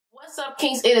What's up,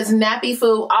 Kings? It is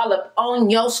NappyFu all up on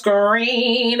your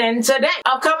screen, and today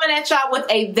I'm coming at y'all with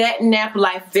a That Nap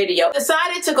Life video.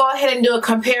 Decided to go ahead and do a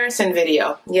comparison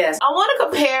video. Yes, I want to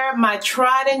compare my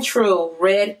tried and true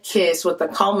Red Kiss with the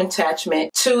comb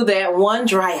attachment to that one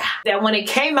dryer that when it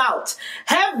came out,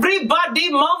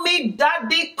 everybody, mommy,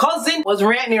 daddy, cousin was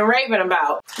ranting and raving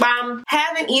about.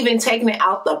 Haven't even taken it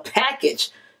out the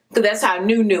package, because that's how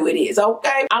new it is,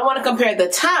 okay? I want to compare the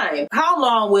time. How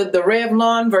long would the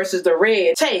Revlon versus the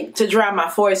Red take to dry my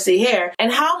 4C hair?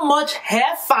 And how much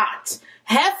hair fat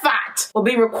will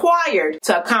be required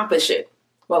to accomplish it?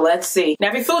 Well, let's see.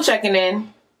 NappyFu checking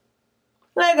in.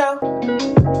 There you go.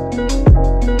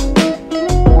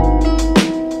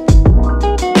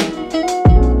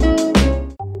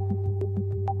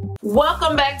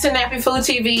 Welcome back to NappyFu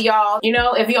TV, y'all. You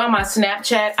know, if you're on my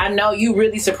Snapchat, I know you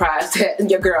really surprised that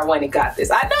your girl went and got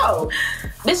this. I know.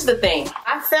 This is the thing.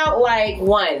 I felt like,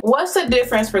 one, what's the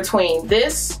difference between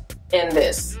this and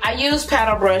this? I use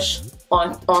paddle brush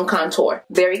on contour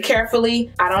very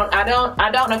carefully. I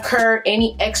don't incur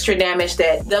any extra damage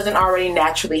that doesn't already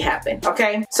naturally happen.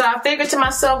 Okay, so I figured to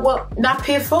myself, well,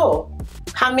 NappyFu.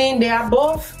 I mean, they are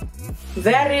both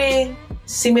very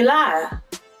similar.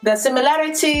 The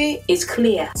similarity is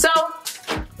clear. So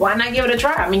why not give it a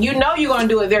try? I mean, you know you're gonna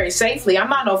do it very safely. I'm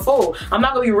not no fool. I'm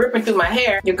not gonna be ripping through my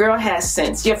hair. Your girl has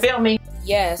sense. You feel me?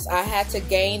 Yes, I had to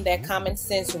gain that common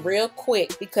sense real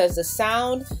quick, because the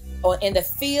sound and the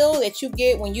feel that you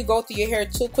get when you go through your hair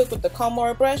too quick with the comb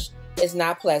or brush is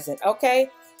not pleasant, okay?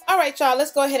 All right, y'all,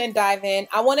 let's go ahead and dive in.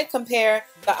 I want to compare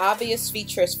the obvious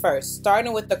features first,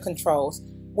 starting with the controls.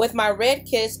 With my Red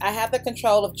Kiss, I have the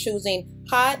control of choosing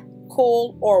hot,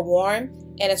 cool, or warm.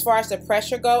 And as far as the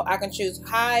pressure go, I can choose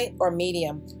high or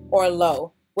medium or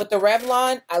low. With the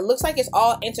Revlon, it looks like it's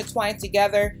all intertwined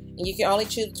together, and you can only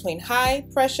choose between high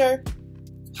pressure,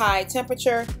 high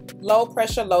temperature, low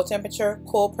pressure, low temperature,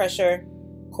 cool pressure,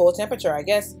 cool temperature, I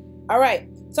guess. All right,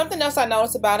 something else I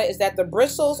noticed about it is that the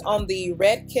bristles on the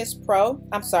Red Kiss Pro,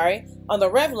 on the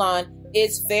Revlon,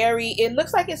 it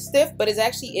looks like it's stiff, but it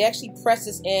actually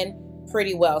presses in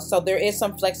pretty well. So there is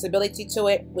some flexibility to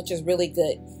it, which is really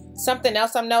good. Something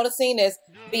else I'm noticing is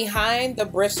behind the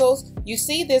bristles, you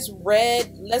see this red,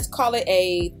 let's call it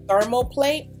a thermal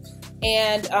plate,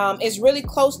 and it's really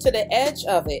close to the edge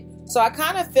of it. So I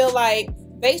kind of feel like,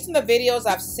 based on the videos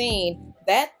I've seen,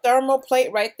 that thermal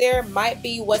plate right there might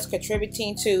be what's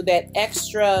contributing to that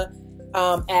extra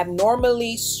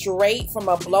abnormally straight from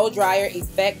a blow dryer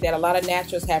effect that a lot of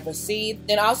naturals have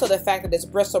received, and also the fact that it's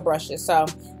bristle brushes. So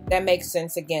that makes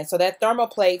sense again. So that thermal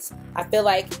plates, I feel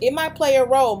like it might play a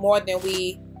role more than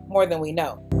we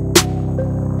know.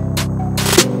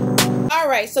 All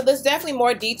right, so there's definitely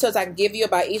more details I can give you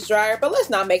about each dryer, but let's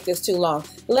not make this too long.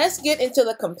 Let's get into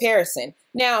the comparison.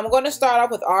 Now, I'm going to start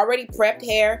off with already prepped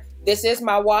hair. This is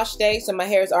my wash day, so my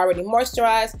hair is already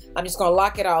moisturized. I'm just going to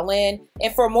lock it all in.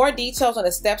 And for more details on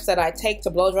the steps that I take to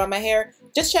blow dry my hair,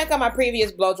 just check out my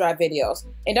previous blow dry videos.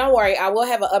 And don't worry, I will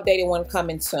have an updated one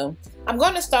coming soon. I'm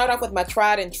going to start off with my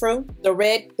tried and true, the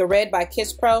Red by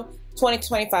Kiss Pro, $20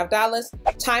 to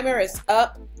 $25. Timer is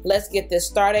up. Let's get this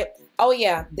started. Oh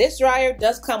yeah, this dryer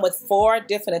does come with 4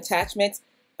 different attachments,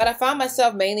 but I found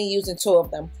myself mainly using 2 of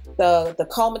them, the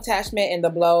comb attachment and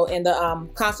the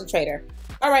concentrator.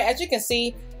 All right, as you can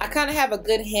see, I kind of have a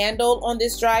good handle on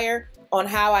this dryer, on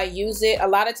how I use it. A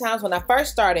lot of times when I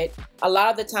first started, a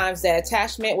lot of the times that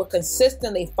attachment would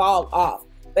consistently fall off.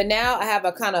 But now I have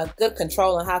a kind of good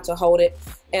control on how to hold it.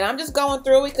 And I'm just going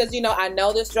through it because, you know, I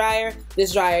know this dryer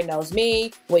knows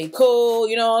me, we cool,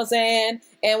 you know what I'm saying?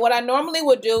 And what I normally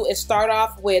would do is start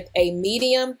off with a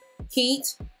medium heat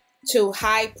to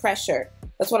high pressure.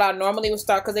 That's what I normally would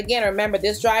start, because again, remember,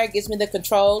 this dryer gives me the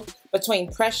control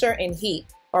between pressure and heat,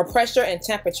 or pressure and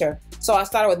temperature. So I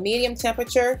started with medium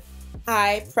temperature,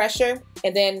 high pressure,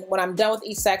 and then when I'm done with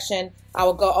each section, I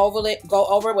will go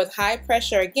over with high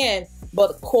pressure again,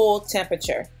 but cool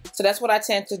temperature. So that's what I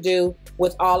tend to do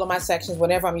with all of my sections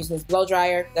whenever I'm using this blow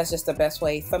dryer. That's just the best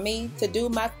way for me to do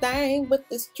my thing with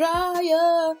this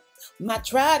dryer. My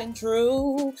tried and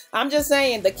true. I'm just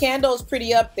saying, the candle is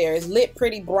pretty up there. It's lit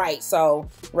pretty bright. So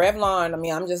Revlon, I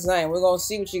mean, I'm just saying, we're going to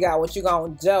see what you got, what you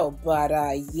going to do. But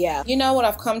yeah. You know what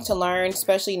I've come to learn,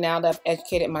 especially now that I've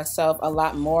educated myself a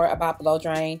lot more about blow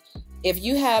drying? If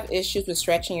you have issues with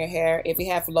stretching your hair, if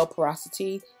you have low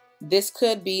porosity, this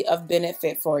could be of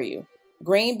benefit for you.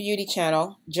 Green Beauty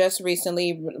Channel just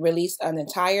recently released an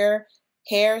entire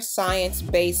hair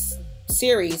science-based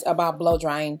series about blow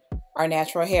drying our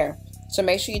natural hair. So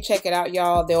make sure you check it out,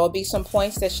 y'all. There will be some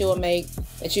points that she will make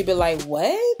that you'll be like,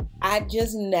 what? I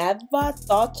just never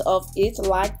thought of it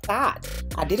like that.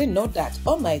 I didn't know that.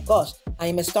 Oh my gosh, I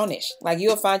am astonished. Like,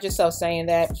 you'll find yourself saying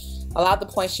that. A lot of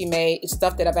the points she made is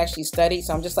stuff that I've actually studied.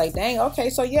 So I'm just like, dang, okay,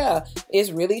 so yeah,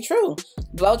 it's really true.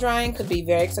 Blow drying could be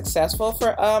very successful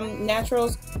for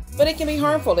naturals, but it can be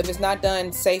harmful if it's not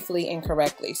done safely and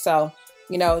correctly. So,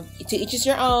 you know, to each is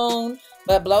your own,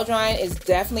 but blow drying is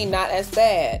definitely not as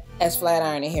bad as flat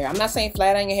ironing hair. I'm not saying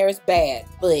flat ironing your hair is bad,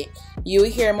 but you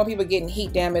hear more people getting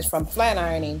heat damage from flat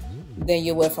ironing than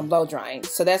you would from blow drying.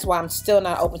 So that's why I'm still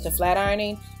not open to flat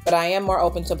ironing, but I am more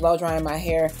open to blow drying my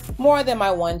hair more than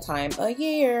my one time a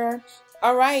year.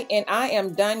 All right, and I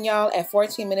am done, y'all, at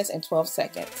 14 minutes and 12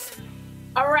 seconds.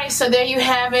 All right, so there you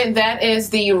have it. That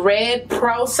is the Red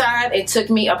Pro side. It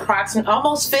took me approximately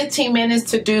almost 15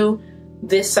 minutes to do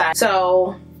this side.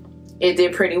 So it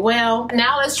did pretty well.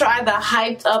 Now let's try the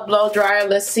hyped up blow dryer.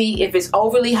 Let's see if it's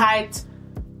overly hyped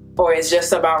or it's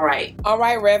just about right. All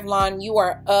right, Revlon, you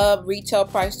are up. Retail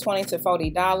price $20 to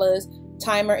 $40.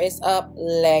 Timer is up.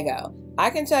 Lego. I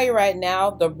can tell you right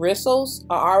now, the bristles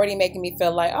are already making me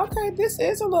feel like, okay, this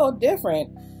is a little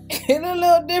different. It's a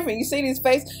little different. You see these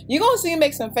faces? You're going to see me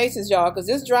make some faces, y'all, because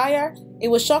this dryer, it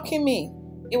was shocking me.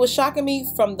 It was shocking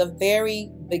me from the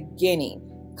very beginning,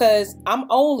 because I'm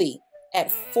only at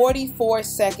 44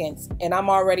 seconds and I'm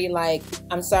already like,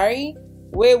 I'm sorry?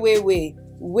 Wait.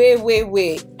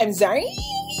 I'm sorry?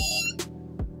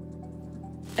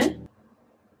 Eh?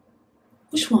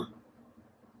 Which one?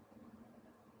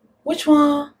 Which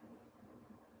one?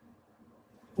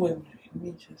 Wait, let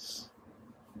me just...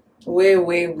 Wait.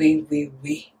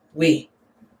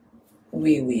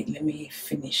 Let me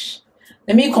finish.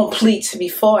 Let me complete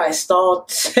before I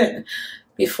start. Yeah,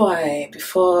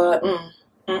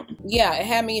 it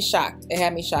had me shocked. It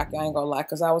had me shocked. I ain't gonna lie,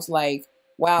 because I was like,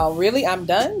 wow, really? I'm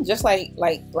done? Just like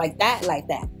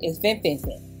that. It's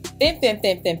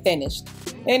finished.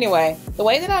 Anyway, the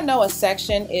way that I know a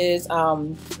section is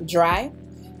dry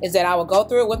is that I will go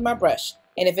through it with my brush.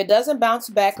 And if it doesn't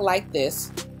bounce back like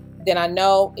this, then I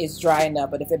know it's dry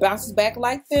enough. But if it bounces back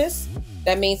like this,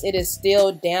 that means it is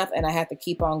still damp and I have to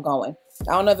keep on going.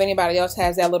 I don't know if anybody else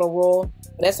has that little rule,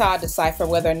 but that's how I decipher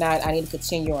whether or not I need to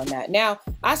continue on that. Now,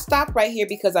 I stopped right here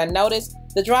because I noticed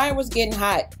the dryer was getting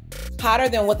hot, hotter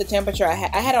than what the temperature I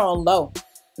had. I had it on low.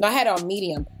 No, I had it on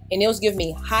medium, and it was giving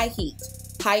me high heat,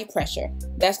 high pressure.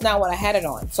 That's not what I had it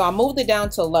on. So I moved it down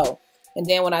to low. And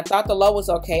then when I thought the low was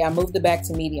okay, I moved it back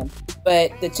to medium.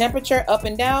 But the temperature up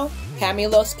and down had me a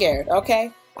little scared,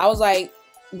 okay? I was like,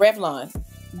 Revlon,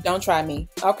 don't try me,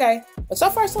 okay? But so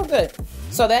far, so good.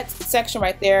 So that section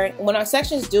right there, when our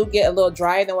sections do get a little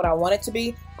drier than what I want it to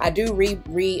be, I do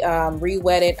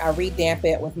re-wet it, I re-damp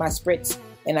it with my spritz,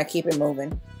 and I keep it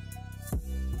moving.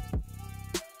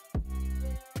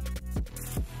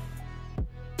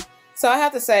 So I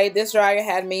have to say, this dryer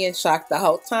had me in shock the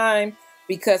whole time,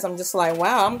 because I'm just like,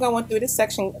 wow, I'm going through this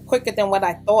section quicker than what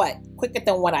I thought. Quicker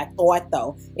than what I thought,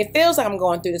 though. It feels like I'm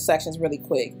going through the sections really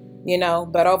quick, you know?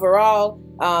 But overall,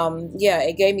 yeah,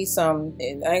 it gave me some, I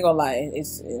ain't gonna lie,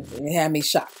 it had me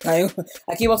shocked. I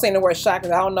keep on saying the word shocked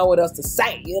because I don't know what else to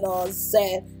say, you know what I'm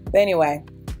saying? But anyway,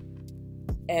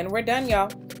 and we're done,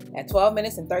 y'all, at 12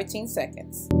 minutes and 13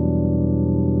 seconds.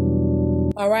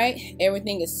 All right,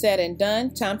 everything is said and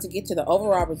done. Time to get to the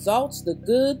overall results, the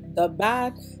good, the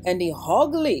bad, and the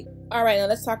ugly. All right, now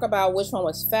let's talk about which one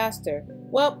was faster.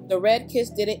 Well, the Red Kiss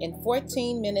did it in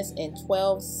 14 minutes and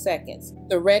 12 seconds.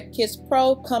 The Red Kiss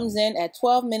Pro comes in at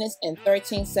 12 minutes and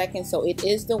 13 seconds, so it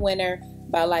is the winner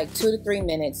by like 2 to 3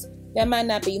 minutes. That might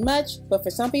not be much, but for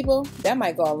some people, that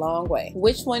might go a long way.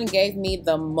 Which one gave me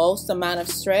the most amount of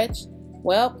stretch?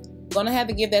 Well, gonna have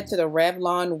to give that to the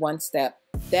Revlon One Step.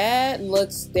 That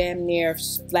looks damn near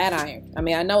flat iron. I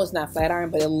mean, I know it's not flat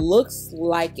iron, but it looks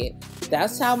like it.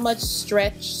 That's how much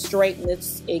stretch,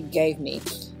 straightness it gave me.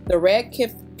 The Red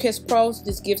Kiss Pro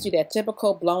just gives you that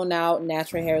typical blown out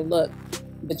natural hair look.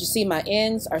 But you see my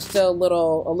ends are still a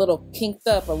little kinked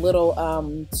up, a little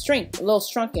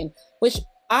shrunken, which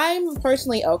I'm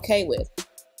personally okay with.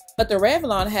 But the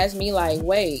Revlon has me like,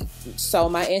 wait, so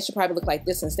my ends should probably look like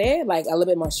this instead, like a little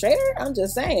bit more straighter? I'm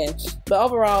just saying. But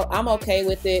overall, I'm okay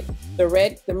with it. The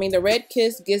Red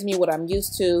Kiss gives me what I'm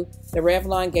used to. The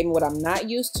Revlon gave me what I'm not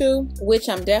used to, which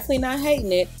I'm definitely not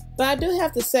hating it. But I do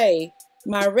have to say,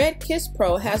 my Red Kiss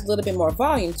Pro has a little bit more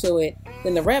volume to it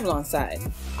than the Revlon side.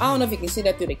 I don't know if you can see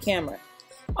that through the camera.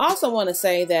 I also want to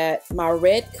say that my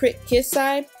Red Kiss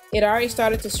side, it already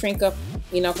started to shrink up,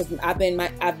 you know, because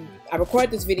I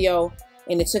recorded this video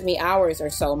and it took me hours or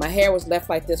so. My hair was left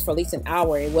like this for at least an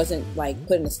hour. It wasn't like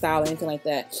put in a style or anything like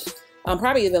that.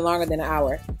 probably even longer than an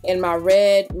hour. And my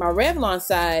Revlon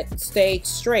side stayed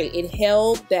straight. It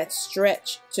held that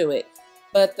stretch to it.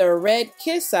 But the Red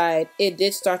Kiss side, it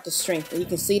did start to shrink. You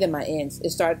can see it in my ends. It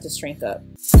started to shrink up.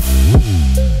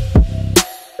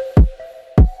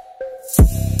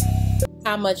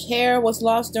 How much hair was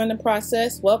lost during the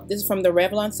process? Well, this is from the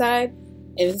Revlon side,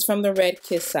 and this is from the Red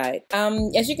Kiss side.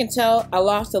 As you can tell, I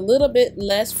lost a little bit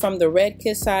less from the Red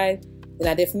Kiss side than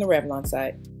I did from the Revlon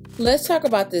side. Let's talk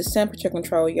about this temperature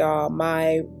control, y'all.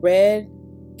 My Red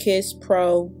Kiss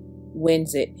Pro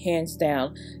wins it, hands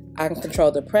down. I can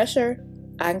control the pressure.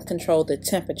 I can control the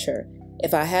temperature.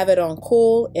 If I have it on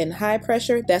cool and high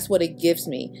pressure, that's what it gives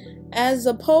me. As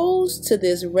opposed to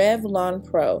this Revlon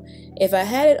Pro, if I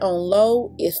had it on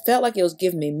low, it felt like it was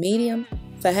giving me medium.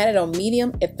 If I had it on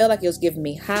medium, it felt like it was giving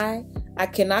me high. I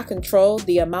cannot control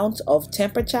the amount of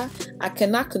temperature. I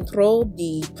cannot control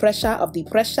the pressure of the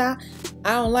pressure.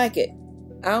 I don't like it.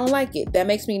 I don't like it. That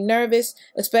makes me nervous,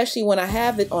 especially when I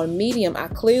have it on medium. I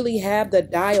clearly have the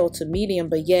dial to medium,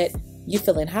 but yet you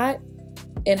feeling hot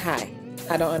and high.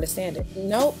 I don't understand it.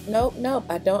 Nope.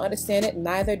 I don't understand it.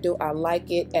 Neither do I like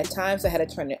it. At times I had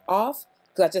to turn it off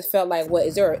because I just felt like, what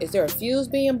is there a fuse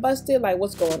being busted? Like,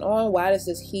 what's going on? Why does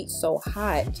this heat so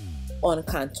hot on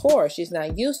contour? She's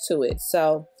not used to it.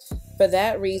 So for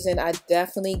that reason, I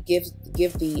definitely give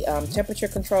the temperature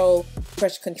control,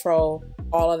 pressure control,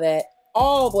 all of that,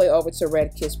 all the way over to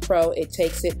Red Kiss Pro. It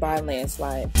takes it by a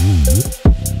landslide.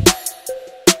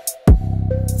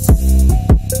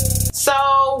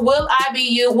 So will I be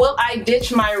you? Will I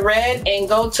ditch my red and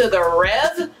go to the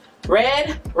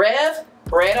red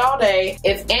all day?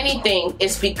 If anything,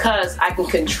 it's because I can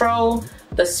control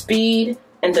the speed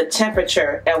and the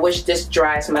temperature at which this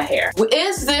dries my hair.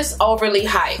 Is this overly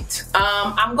hyped?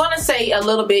 I'm gonna say a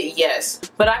little bit yes,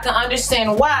 but I can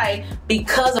understand why,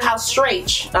 because of how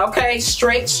straight, okay,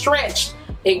 straight stretched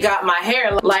it got my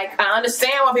hair. Like, I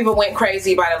understand why people went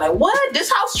crazy about it. Like, what?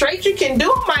 This how straight you can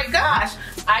do? Oh my gosh.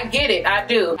 I get it. I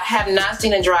do. I have not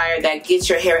seen a dryer that gets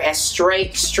your hair as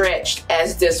straight stretched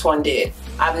as this one did.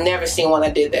 I've never seen one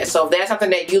that did that. So if that's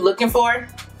something that you're looking for,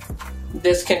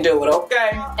 this can do it, okay?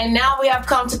 And now we have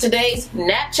come to today's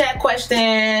Snapchat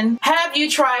question. Have you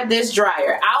tried this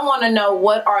dryer? I want to know,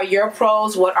 what are your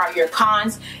pros? What are your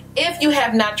cons? If you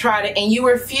have not tried it and you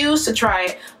refuse to try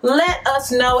it, let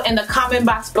us know in the comment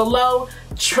box below.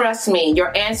 Trust me,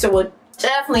 your answer will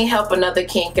definitely help another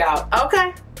kink out,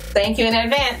 okay? Thank you in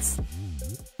advance.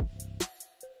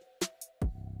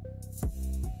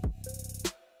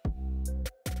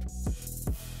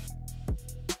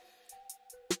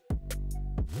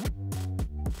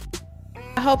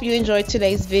 I hope you enjoyed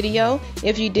today's video.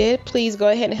 If you did, please go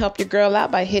ahead and help your girl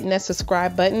out by hitting that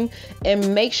subscribe button,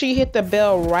 and make sure you hit the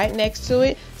bell right next to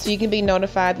it so you can be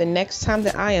notified the next time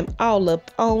that I am all up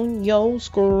on your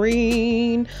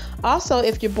screen. Also,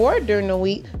 if you're bored during the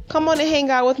week, come on and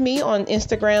hang out with me on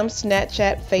Instagram,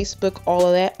 Snapchat, Facebook, all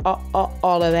of that,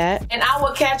 all of that. And I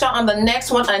will catch y'all on the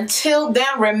next one. Until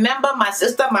then, remember, my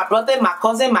sister, my brother, my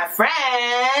cousin, my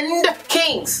friend,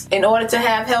 kinks. In order to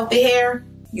have healthy hair,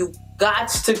 you got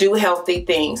to do healthy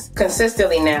things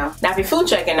consistently now. NappyFu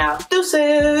checking out.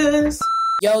 Deuces.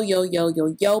 Yo,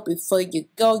 before you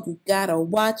go, you gotta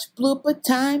watch blooper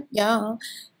time, y'all.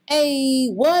 Hey,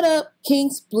 what up,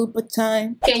 kinks? Blooper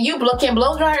time. Can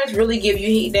blow dryers really give you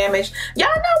heat damage? Y'all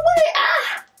know what?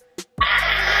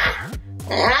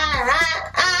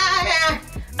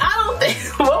 I don't think,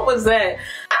 what was that?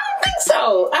 I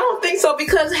don't think so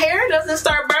because hair doesn't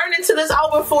start burning till it's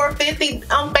over 450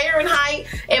 Fahrenheit,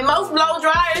 and most blow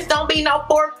dryers don't be no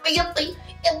 450.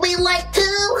 It be like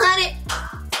 200,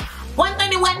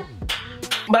 131.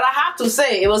 But I have to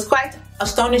say, it was quite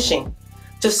astonishing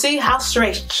to see how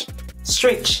straight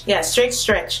stretch.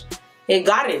 It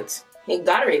got it. Look at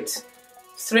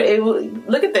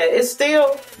that. It's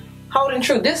still holding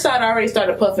true. This side already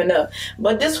started puffing up,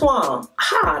 but this one,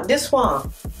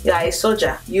 you are a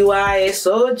soldier. You are a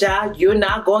soldier. You're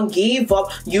not gonna give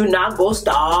up. You're not gonna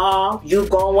stop. You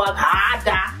gonna work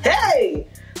harder. Hey,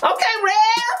 okay,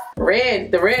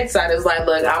 red. The red side is like,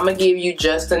 look, I'm gonna give you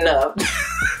just enough.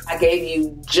 I gave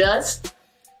you just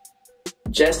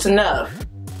enough,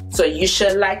 so you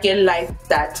should like it like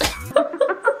that.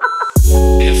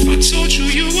 If I told you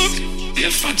you were.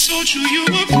 If I told you you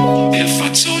were, if I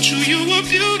told you you were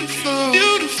beautiful,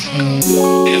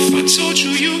 beautiful. If I told you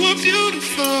you were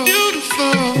beautiful,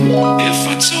 beautiful. If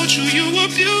I told you you were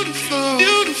beautiful,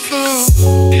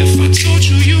 beautiful. If I told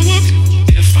you you were,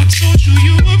 if I told you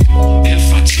you were, if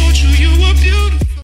I told you you were beautiful.